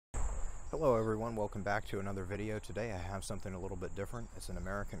Hello everyone, welcome back to another video. Today I have something a little bit different. It's an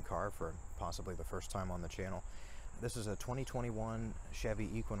American car for possibly the first time on the channel. This is a 2021 Chevy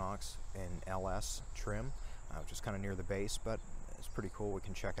Equinox in LS trim, which is kind of near the base, but it's pretty cool. We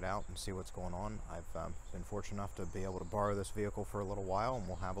can check it out and see what's going on. I've been fortunate enough to be able to borrow this vehicle for a little while, and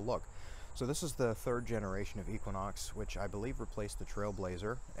we'll have a look. So this is the third generation of Equinox, which I believe replaced the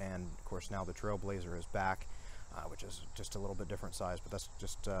Trailblazer, and of course now the Trailblazer is back. Which is just a little bit different size, but that's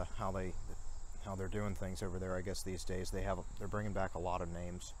just how they're doing things over there, I guess, these days. They're bringing back a lot of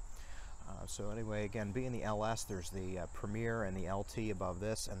names. So anyway, again, being the LS, there's the Premier and the LT above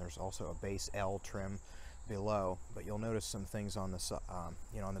this, and there's also a base L trim below. But you'll notice some things on the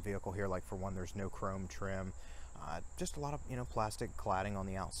on the vehicle here, like for one, there's no chrome trim. Just a lot of plastic cladding on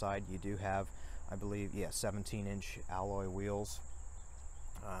the outside. You do have, I believe, 17-inch alloy wheels.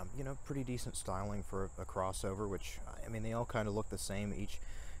 Pretty decent styling for a crossover, which, I mean, they all kind of look the same.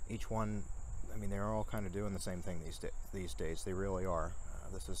 Each one, I mean, they're all kind of doing the same thing these days. They really are.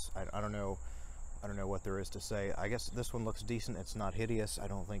 This is, I don't know what there is to say. I guess this one looks decent. It's not hideous. I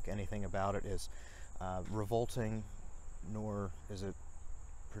don't think anything about it is revolting, nor is it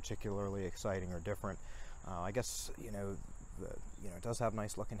particularly exciting or different. I guess it does have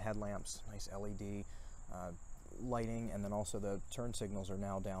nice looking headlamps, nice LED lighting, and then also the turn signals are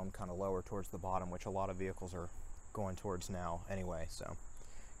now down kind of lower towards the bottom, which a lot of vehicles are going towards now anyway, so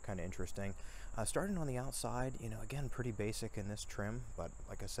kind of interesting. Starting on the outside, again, pretty basic in this trim, but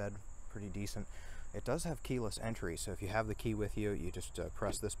like I said, pretty decent. It does have keyless entry, so if you have the key with you, you just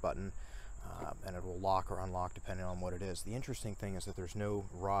press this button and it will lock or unlock depending on what it is. The interesting thing is that there's no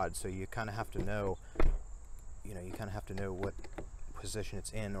rod, so you kind of have to know what position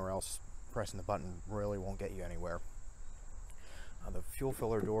it's in, or else pressing the button really won't get you anywhere. The fuel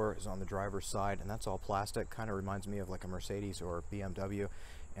filler door is on the driver's side, and that's all plastic. Kind of reminds me of like a Mercedes or BMW,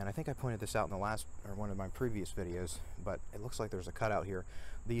 and I think I pointed this out in the last, or one of my previous videos, but it looks like there's a cutout here.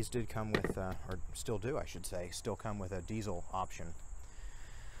 These did come with, or still do, I should say, still come with a diesel option.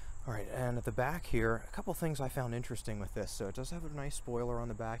 Alright, and at the back here, a couple things I found interesting with this. So it does have a nice spoiler on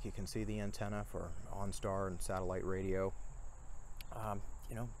the back. You can see the antenna for OnStar and satellite radio.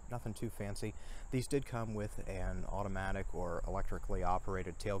 Nothing too fancy. These did come with an automatic or electrically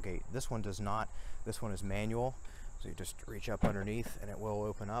operated tailgate. This one does not. This one is manual, so you just reach up underneath and it will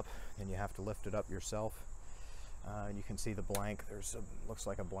open up, and you have to lift it up yourself. And you can see the blank. Looks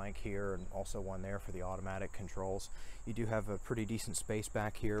like a blank here, and also one there for the automatic controls. You do have a pretty decent space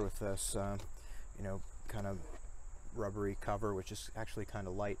back here with this, kind of rubbery cover, which is actually kind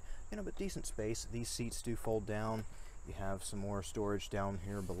of light, but decent space. These seats do fold down. You have some more storage down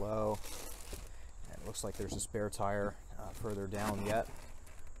here below, and it looks like there's a spare tire further down yet.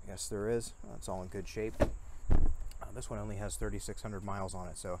 I guess there is. It's all in good shape. This one only has 3,600 miles on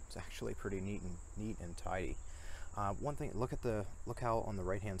it, so it's actually pretty neat and tidy. One thing, look how on the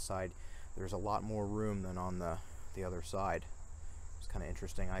right hand side there's a lot more room than on the other side. It's kind of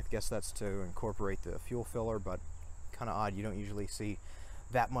interesting. I guess that's to incorporate the fuel filler, but kind of odd. You don't usually see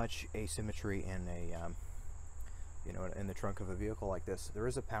that much asymmetry in a in the trunk of a vehicle like this. There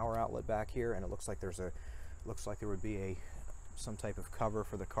is a power outlet back here, and it looks like there would be some type of cover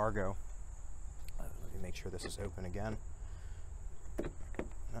for the cargo. Let me make sure this is open again.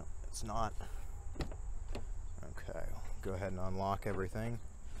 No, it's not. Okay, go ahead and unlock everything.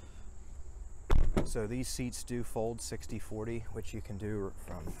 So these seats do fold 60-40, which you can do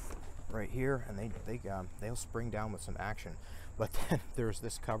from right here, and they'll spring down with some action. But then there's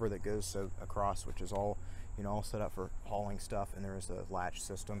this cover that goes across, which is all all set up for hauling stuff, and there is a latch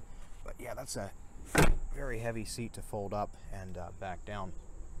system. But yeah, that's a very heavy seat to fold up and back down.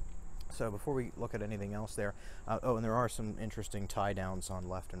 So before we look at anything else there, oh, and there are some interesting tie downs on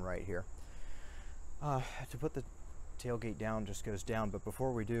left and right here. To put the tailgate down just goes down, but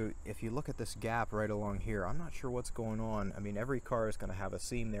before we do, if you look at this gap right along here, I'm not sure what's going on. I mean, every car is going to have a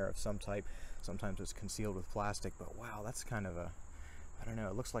seam there of some type. Sometimes it's concealed with plastic, but wow, that's kind of I don't know,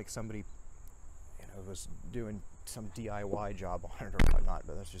 it looks like somebody was doing some DIY job on it or whatnot,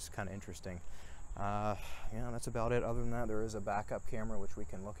 but that's just kind of interesting. That's about it. Other than that, there is a backup camera which we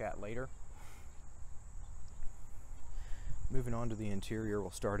can look at later. Moving on to the interior,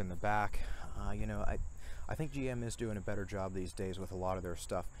 we'll start in the back. I think GM is doing a better job these days with a lot of their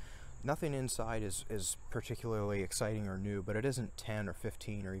stuff. Nothing inside is particularly exciting or new, but it isn't 10 or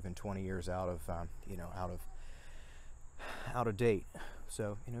 15 or even 20 years out of date.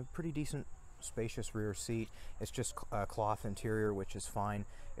 So pretty decent, spacious rear seat. It's just a cloth interior, which is fine.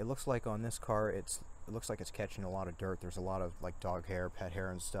 It looks like on this car it looks like it's catching a lot of dirt. There's a lot of like dog hair, pet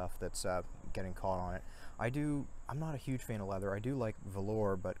hair and stuff that's getting caught on it. I'm not a huge fan of leather. I do like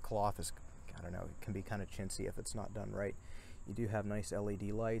velour, but cloth is I don't know, it can be kind of chintzy if it's not done right. You do have nice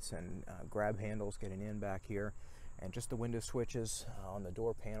LED lights and grab handles getting in back here, and just the window switches on the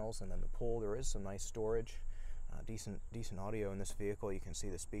door panels, and then the pull. There is some nice storage, decent audio in this vehicle. You can see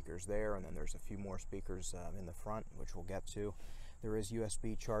the speakers there, and then there's a few more speakers in the front, which we'll get to. There is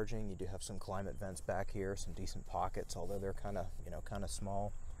USB charging. You do have some climate vents back here, some decent pockets, although they're kind of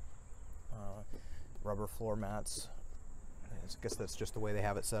small. Rubber floor mats. I guess that's just the way they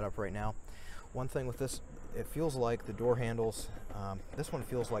have it set up right now. One thing with this, it feels like the door handles, this one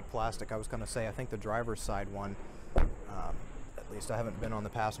feels like plastic. I was going to say, I think the driver's side one, at least I haven't been on the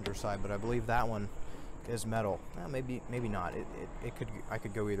passenger side, but I believe that one is metal. Maybe not. I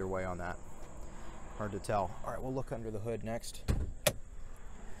could go either way on that. Hard to tell. All right, we'll look under the hood next.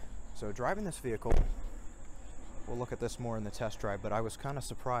 So driving this vehicle, we'll look at this more in the test drive, but I was kind of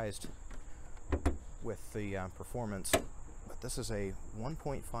surprised with the performance. But this is a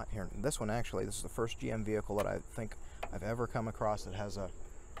 1.5 here. This one actually, this is the first GM vehicle that I think I've ever come across that has a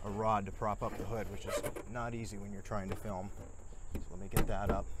rod to prop up the hood, which is not easy when you're trying to film. So let me get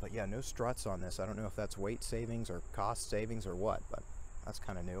that up. But yeah, no struts on this. I don't know if that's weight savings or cost savings or what, but that's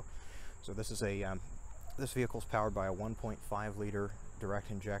kind of new. So this is a this vehicle's powered by a 1.5 liter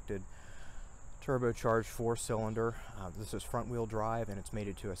direct injected turbocharged 4-cylinder. This is front wheel drive, and it's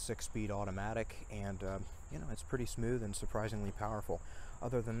mated to a 6-speed automatic, and you know, it's pretty smooth and surprisingly powerful.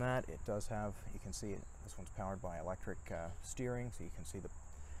 Other than that, it does have, you can see it, this one's powered by electric steering, so you can see the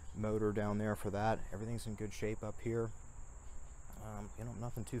motor down there for that. Everything's in good shape up here. You know,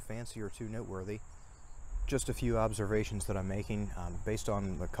 nothing too fancy or too noteworthy. Just a few observations that I'm making based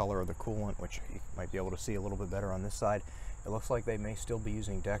on the color of the coolant, which you might be able to see a little bit better on this side. It looks like they may still be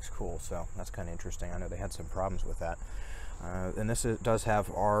using Dexcool, so that's kind of interesting. I know they had some problems with that. And this does have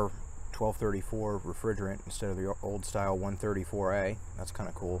R1234 refrigerant instead of the old style 134A. That's kind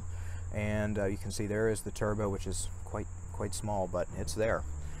of cool. And you can see there is the turbo, which is quite small, but it's there.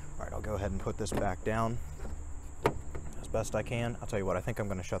 All right, I'll go ahead and put this back down as best I can. I'll tell you what, I think I'm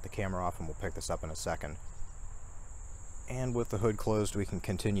going to shut the camera off and we'll pick this up in a second. And with the hood closed, we can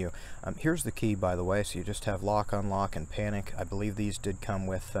continue. Here's the key, by the way, so you just have lock, unlock, and panic. I believe these did come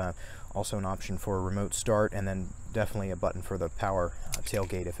with also an option for a remote start, and then definitely a button for the power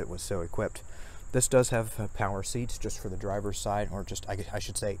tailgate if it was so equipped. This does have power seats just for the driver's side, or just, I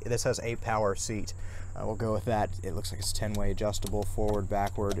should say, this has a power seat. We'll go with that. It looks like it's 10-way adjustable, forward,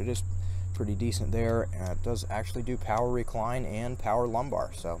 backward. It is pretty decent there. It does actually do power recline and power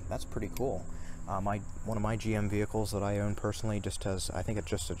lumbar, so that's pretty cool. One of my GM vehicles that I own personally just has, I think it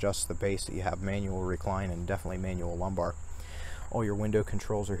just adjusts the base that you have manual recline and definitely manual lumbar. All your window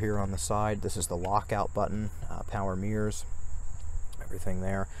controls are here on the side. This is the lockout button, power mirrors, everything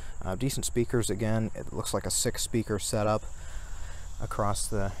there. Decent speakers again. It looks like a 6-speaker setup across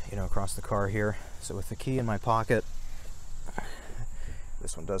the car here. So with the key in my pocket,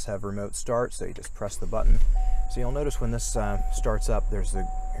 this one does have remote start, so you just press the button. So you'll notice when this starts up, there's the,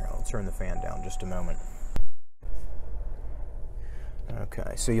 here, I'll turn the fan down just a moment.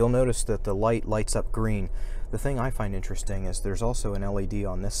 Okay, so you'll notice that the light lights up green. The thing I find interesting is there's also an LED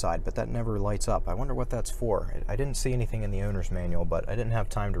on this side, but that never lights up. I wonder what that's for. I didn't see anything in the owner's manual, but I didn't have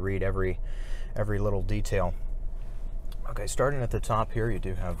time to read every little detail. Okay, starting at the top here, you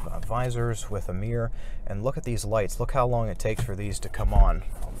do have visors with a mirror, and look at these lights. Look how long it takes for these to come on.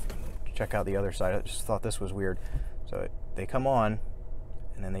 Check out the other side. I just thought this was weird. So they come on,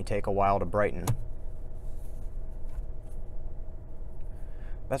 and then they take a while to brighten.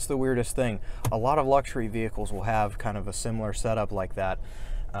 That's the weirdest thing. A lot of luxury vehicles will have kind of a similar setup like that,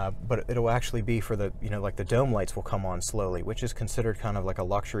 but it'll actually be for the, like the dome lights will come on slowly, which is considered kind of like a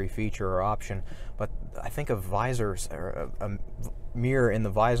luxury feature or option. But I think of visors, or a mirror in the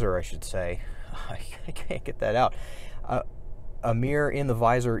visor, I should say. I can't get that out. A mirror in the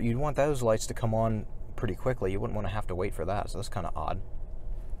visor, you'd want those lights to come on pretty quickly. You wouldn't want to have to wait for that, so that's kind of odd.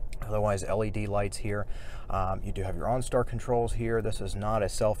 Otherwise, LED lights here. You do have your OnStar controls here. This is not a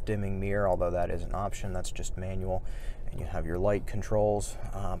self-dimming mirror, although that is an option. That's just manual. And you have your light controls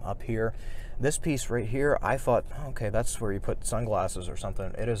up here. This piece right here, I thought, okay, that's where you put sunglasses or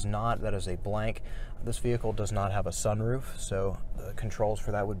something. It is not. That is a blank. This vehicle does not have a sunroof, so the controls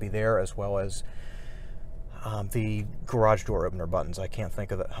for that would be there, as well as the garage door opener buttons. I can't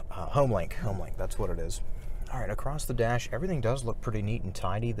think of it. HomeLink, that's what it is. All right, across the dash, everything does look pretty neat and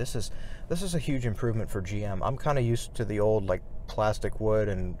tidy. This is a huge improvement for GM. I'm kind of used to the old like plastic wood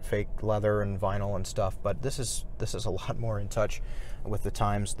and fake leather and vinyl and stuff, but this is a lot more in touch with the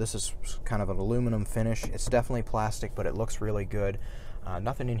times. This is kind of an aluminum finish. It's definitely plastic, but it looks really good.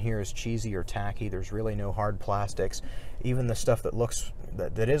 Nothing in here is cheesy or tacky. There's really no hard plastics. Even the stuff that looks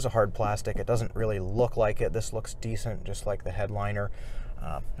that is a hard plastic. It doesn't really look like it. This looks decent, just like the headliner.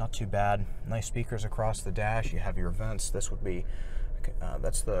 Not too bad. Nice speakers across the dash. You have your vents. This would be,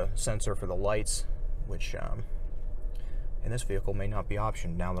 that's the sensor for the lights, which in this vehicle may not be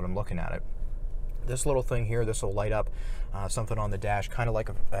optioned now that I'm looking at it. This little thing here, this will light up something on the dash, kind of like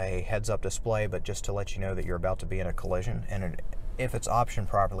a heads-up display, but just to let you know that you're about to be in a collision. And if it's optioned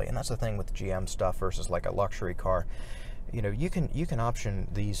properly, and that's the thing with GM stuff versus like a luxury car, you know, you can option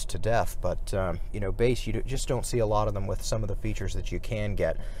these to death, but you know, base, you just don't see a lot of them with some of the features that you can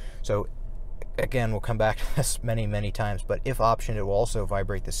get. So again, we'll come back to this many times, but if optioned, it will also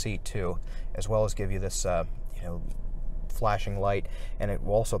vibrate the seat too, as well as give you this you know, flashing light, and it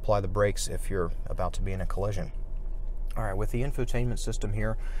will also apply the brakes if you're about to be in a collision. All right, with the infotainment system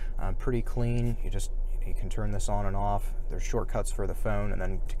here, pretty clean. You can turn this on and off. There's shortcuts for the phone, and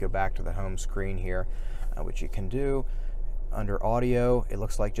then to go back to the home screen here, which you can do. Under audio, it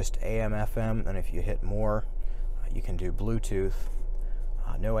looks like just AM, FM, and if you hit more, you can do Bluetooth.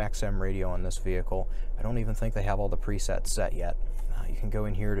 No XM radio on this vehicle. I don't even think they have all the presets set yet. You can go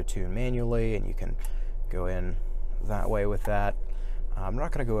in here to tune manually, and you can go in that way with that. I'm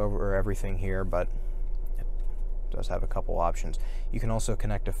not going to go over everything here, but it does have a couple options. You can also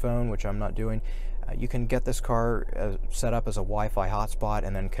connect a phone, which I'm not doing. You can get this car set up as a Wi-Fi hotspot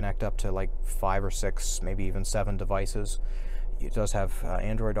and then connect up to like 5 or 6, maybe even 7 devices. It does have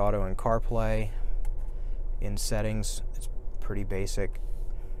Android Auto and CarPlay. In settings, it's pretty basic.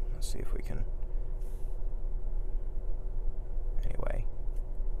 Let's see if we can. Anyway,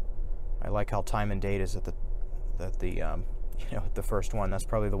 I like how time and date is at the you know, the first one. That's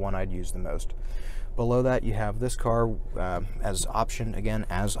probably the one I'd use the most. Below that, you have this car as optioned, again,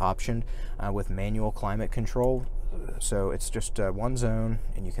 as optioned with manual climate control. So it's just one zone,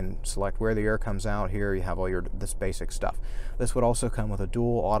 and you can select where the air comes out. Here you have all this basic stuff. This would also come with a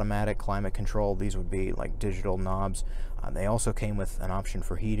dual automatic climate control. These would be like digital knobs. They also came with an option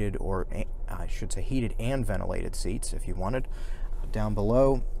for heated, or I should say heated and ventilated seats if you wanted. Down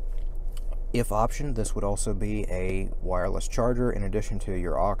below, if optioned, this would also be a wireless charger in addition to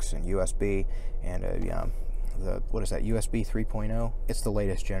your aux and USB and what is that, USB 3.0? It's the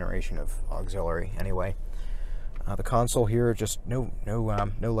latest generation of auxiliary anyway. The console here, just no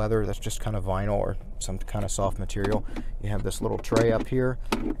leather. That's just kind of vinyl or some kind of soft material. You have this little tray up here,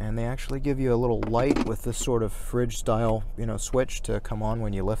 and they actually give you a little light with this sort of fridge style, you know, switch to come on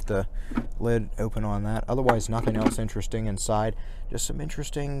when you lift the lid open on that. Otherwise, nothing else interesting inside. Just some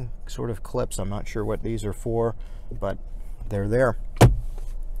interesting sort of clips. I'm not sure what these are for, but they're there.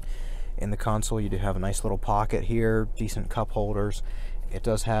 In the console, you do have a nice little pocket here, decent cup holders. It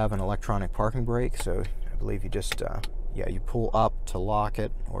does have an electronic parking brake, so I believe you just yeah, you pull up to lock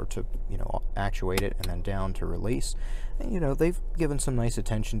it or to, you know, actuate it, and then down to release. And, you know, they've given some nice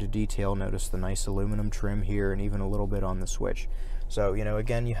attention to detail. Notice the nice aluminum trim here, and even a little bit on the switch. So, you know,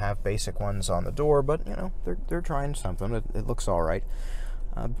 again, you have basic ones on the door, but, you know, they're trying something. It looks all right.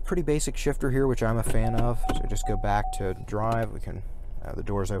 Pretty basic shifter here, which I'm a fan of. So just go back to drive. We can, the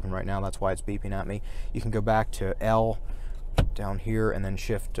door's open right now. That's why it's beeping at me. You can go back to L down here and then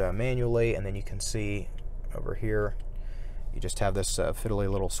shift manually, and then you can see over here you just have this fiddly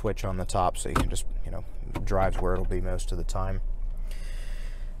little switch on the top, so you can just, you know, drives where it'll be most of the time.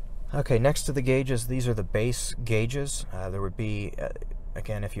 Okay, next to the gauges, these are the base gauges. There would be,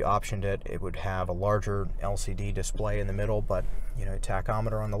 again, if you optioned it, it would have a larger LCD display in the middle, but, you know,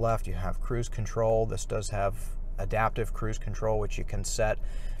 tachometer on the left. You have cruise control. This does have adaptive cruise control, which you can set.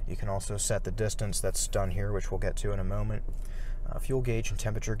 You can also set the distance that's done here, which we'll get to in a moment. Fuel gauge and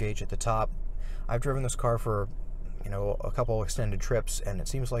temperature gauge at the top. I've driven this car for, you know, a couple extended trips, and it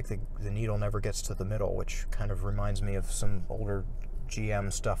seems like the needle never gets to the middle, which kind of reminds me of some older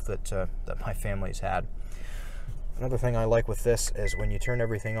GM stuff that that my family's had. Another thing I like with this is when you turn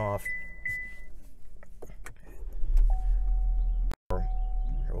everything off,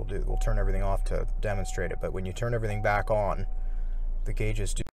 we'll turn everything off to demonstrate it, but when you turn everything back on, the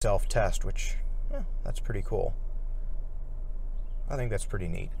gauges do self-test, which, that's pretty cool. I think that's pretty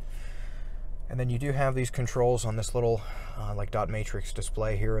neat. And then you do have these controls on this little like dot matrix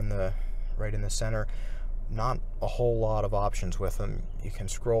display here in the right in the center. Not a whole lot of options with them. You can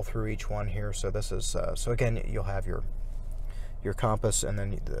scroll through each one here. So this is so again, you'll have your compass and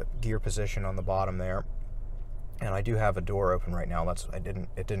then the gear position on the bottom there. And I do have a door open right now. It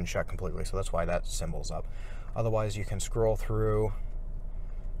didn't shut completely, so that's why that symbol's up. Otherwise, you can scroll through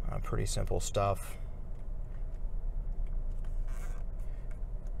pretty simple stuff.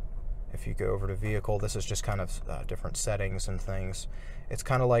 If you go over to vehicle, this is just kind of different settings and things. It's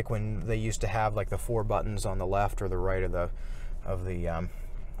kind of like when they used to have like the 4 buttons on the left or the right of the the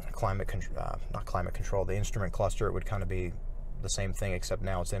instrument cluster, it would kind of be the same thing, except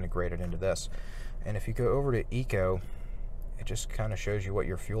now it's integrated into this. And if you go over to Eco, it just kind of shows you what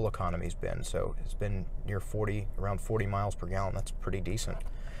your fuel economy's been. So it's been near around 40 miles per gallon. That's pretty decent.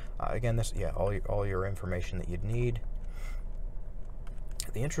 Again, all your information that you'd need.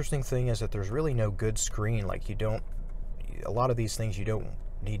 The interesting thing is that there's really no good screen. Like, a lot of these things you don't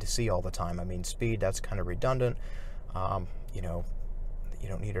need to see all the time. I mean, speed, that's kind of redundant. You know, you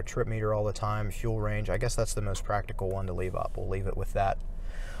don't need a trip meter all the time. Fuel range, I guess that's the most practical one to leave up. We'll leave it with that.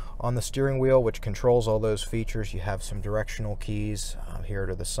 On the steering wheel, which controls all those features, you have some directional keys here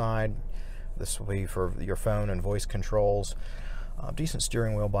to the side. This will be for your phone and voice controls. Decent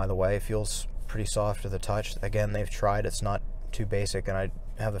steering wheel, by the way. It feels pretty soft to the touch. Again, they've tried. It's not too basic, and I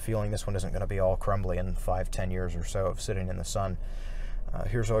have the feeling this one isn't going to be all crumbly in 5-10 years or so of sitting in the sun.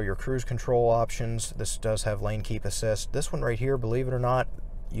 Here's all your cruise control options. This does have lane keep assist. This one right here, believe it or not,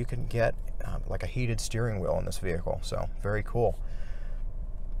 you can get like a heated steering wheel in this vehicle, so very cool.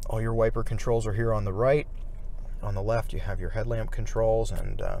 All your wiper controls are here on the right. On the left, you have your headlamp controls,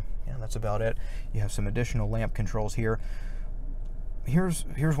 and yeah, that's about it. You have some additional lamp controls here. Here's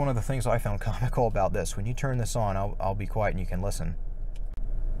one of the things I found comical about this. When you turn this on, I'll be quiet and you can listen.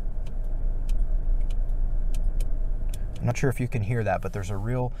 I'm not sure if you can hear that, but there's a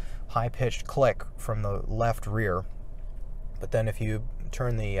real high-pitched click from the left rear. But then if you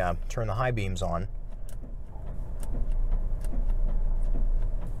turn the high beams on,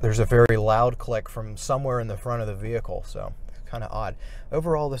 there's a very loud click from somewhere in the front of the vehicle. So kind of odd.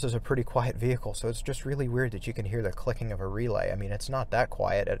 Overall, this is a pretty quiet vehicle, so it's just really weird that you can hear the clicking of a relay. I mean, it's not that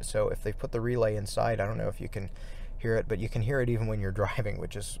quiet, so if they put the relay inside, I don't know if you can hear it, but you can hear it even when you're driving,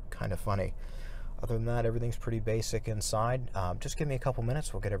 which is kind of funny. Other than that, everything's pretty basic inside. Just give me a couple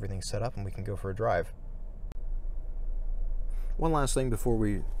minutes, we'll get everything set up and we can go for a drive. One last thing before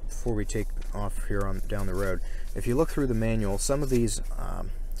we take off here down the road. If you look through the manual, some of these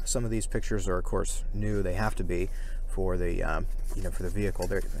pictures are, of course, new. They have to be for the for the vehicle.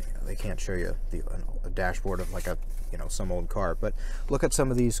 They can't show you a dashboard of like some old car. But look at some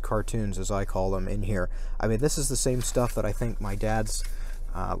of these cartoons, as I call them, in here. I mean, this is the same stuff that I think my dad's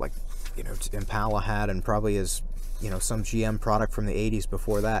Impala had, and probably is some GM product from the 80s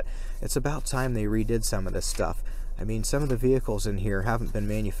before that. It's about time they redid some of this stuff. I mean, some of the vehicles in here haven't been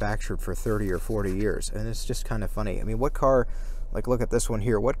manufactured for 30 or 40 years, and it's just kind of funny. I mean, what car? Like, look at this one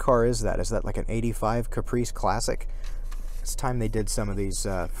here. What car is that? Is that like an 85 Caprice Classic? It's time they did some of these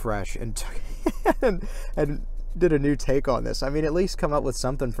fresh and and did a new take on this. I mean, at least come up with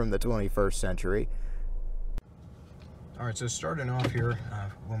something from the 21st century. All right, so starting off here,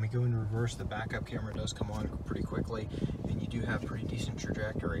 when we go in reverse, the backup camera does come on pretty quickly, and you do have pretty decent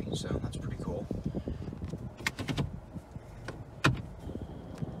trajectory, so that's pretty cool.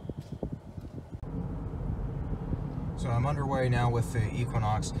 So I'm underway now with the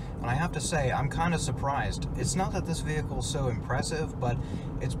Equinox, and I have to say, I'm kind of surprised. It's not that this vehicle is so impressive, but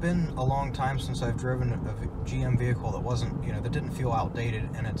it's been a long time since I've driven a GM vehicle that wasn't, that didn't feel outdated,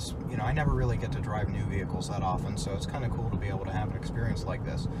 and it's, I never really get to drive new vehicles that often, so it's kind of cool to be able to have an experience like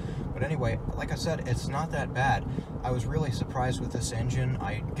this. But anyway, like I said, it's not that bad. I was really surprised with this engine.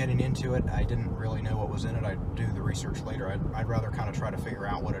 Getting into it, I didn't really know what was in it. I'd do the research later. I'd rather kind of try to figure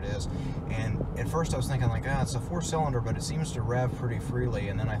out what it is. And at first I was thinking like, it's a 4-cylinder, but it seems to rev pretty freely.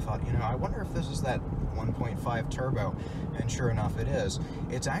 And then I thought, I wonder if this is that 1.5 turbo. And sure enough, it is.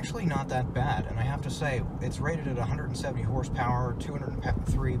 It's actually not that bad. And I have to say, it's rated at 170 horsepower,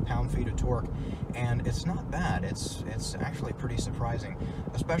 203 pound-feet of torque, and it's not bad. It's actually pretty surprising,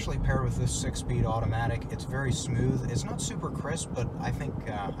 especially paired with this 6-speed automatic. It's very smooth. It's not super crisp, but I think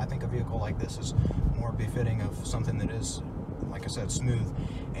a vehicle like this is more befitting of something that is, like I said, smooth,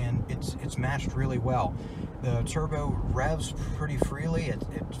 and it's matched really well. The turbo revs pretty freely. It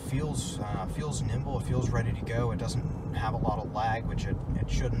feels nimble. It feels ready to go. It doesn't have a lot of lag, which it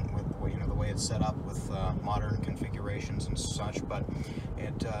shouldn't with the way it's set up with modern configurations and such. But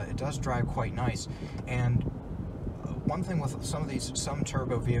it does drive quite nice. And one thing with some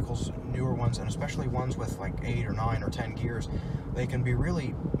turbo vehicles, newer ones, and especially ones with like 8 or 9 or 10 gears, they can be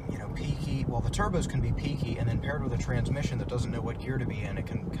really, peaky. Well, the turbos can be peaky, and then paired with a transmission that doesn't know what gear to be in, it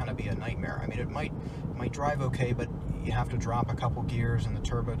can kind of be a nightmare. I mean, it might drive okay, but you have to drop a couple gears, and the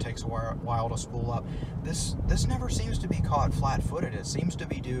turbo takes a while to spool up. This never seems to be caught flat-footed. It seems to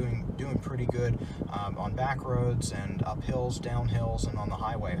be doing pretty good on back roads and up hills, down hills, and on the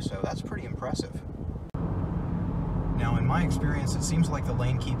highway. So that's pretty impressive. Now, in my experience, it seems like the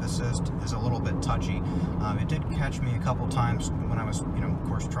lane keep assist is a little bit touchy. It did catch me a couple times when I was, of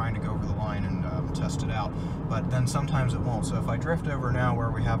course, trying to go over the line and test it out, but then sometimes it won't. So if I drift over now where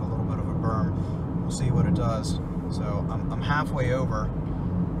we have a little bit of a berm, we'll see what it does. So I'm halfway over,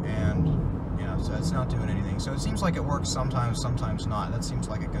 and yeah, so it's not doing anything. So it seems like it works sometimes, sometimes not. That seems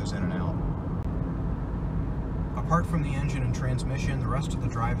like it goes in and out. Apart from the engine and transmission, the rest of the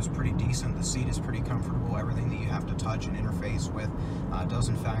drive is pretty decent. The seat is pretty comfortable. Everything that you have to touch and interface with does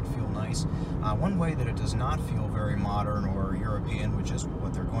in fact feel nice. One way that it does not feel very modern or European, which is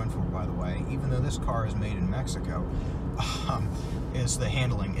what they're going for, by the way, even though this car is made in Mexico, is the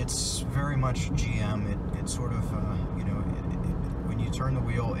handling. It's very much GM. It sort of, when you turn the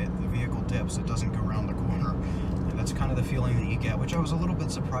wheel, the vehicle dips. It doesn't go around the corner. And that's kind of the feeling that you get, which I was a little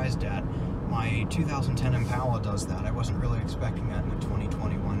bit surprised at. My 2010 Impala does that. I wasn't really expecting that in a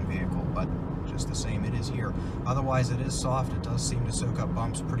 2021 vehicle, but just the same, it is here. Otherwise, it is soft. It does seem to soak up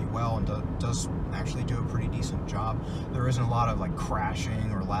bumps pretty well, and does actually do a pretty decent job. There isn't a lot of like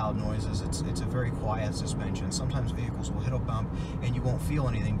crashing or loud noises. It's a very quiet suspension. Sometimes vehicles will hit a bump and you won't feel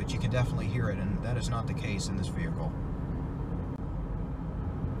anything, but you can definitely hear it, and that is not the case in this vehicle.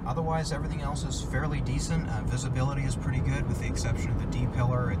 Otherwise, everything else is fairly decent. Visibility is pretty good, with the exception of the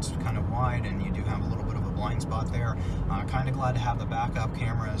D-pillar. It's kind of wide, and you do have a little bit of a blind spot there. Kind of glad to have the backup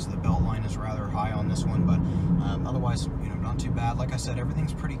camera, as the belt line is rather high on this one, but otherwise, not too bad. Like I said,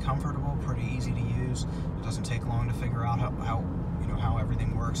 everything's pretty comfortable, pretty easy to use. It doesn't take long to figure out how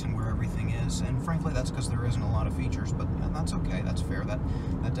everything works and where everything is, and frankly, that's because there isn't a lot of features, but that's okay. That's fair. That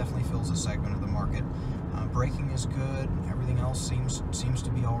definitely fills a segment of the market. Braking is good. Everything else seems to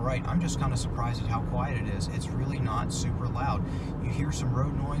be all right. I'm just kind of surprised at how quiet it is. It's really not super loud. You hear some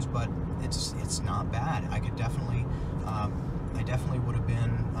road noise, but it's not bad. I definitely would have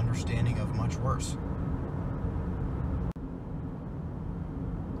been understanding of much worse.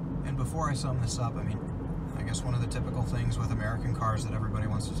 And before I sum this up, I guess one of the typical things with American cars that everybody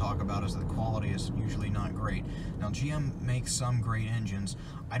wants to talk about is that the quality is usually not great. Now, GM makes some great engines.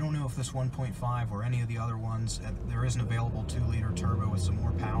 I don't know if this 1.5 or any of the other ones, there is an available 2-liter turbo with some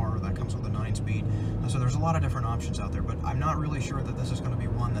more power that comes with a 9-speed. So there's a lot of different options out there, but I'm not really sure that this is going to be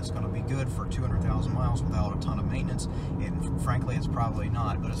one that's going to be good for 200,000 miles without a ton of maintenance. Frankly, it's probably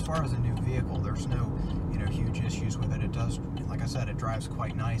not. But as far as a new vehicle, there's no huge issues with it. It does, like I said, it drives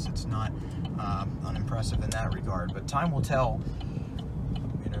quite nice. It's not unimpressive in that regard, but time will tell.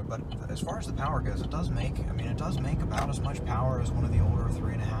 But as far as the power goes, it does make about as much power as one of the older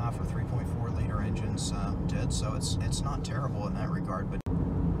 3.5 or 3.4 liter engines did. So it's not terrible in that regard. But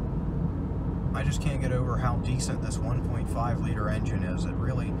I just can't get over how decent this 1.5 liter engine is. It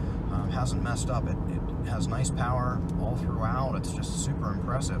really hasn't messed up. It has nice power all throughout. It's just super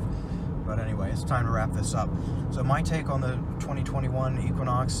impressive. But anyway, it's time to wrap this up. So my take on the 2021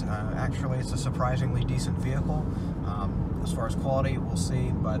 Equinox, actually it's a surprisingly decent vehicle. As far as quality, we'll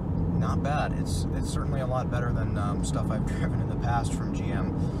see, but not bad. It's certainly a lot better than stuff I've driven in the past from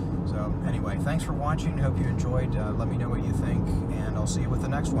GM. So anyway, thanks for watching. Hope you enjoyed. Let me know what you think, and I'll see you with the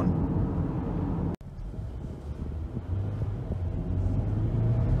next one.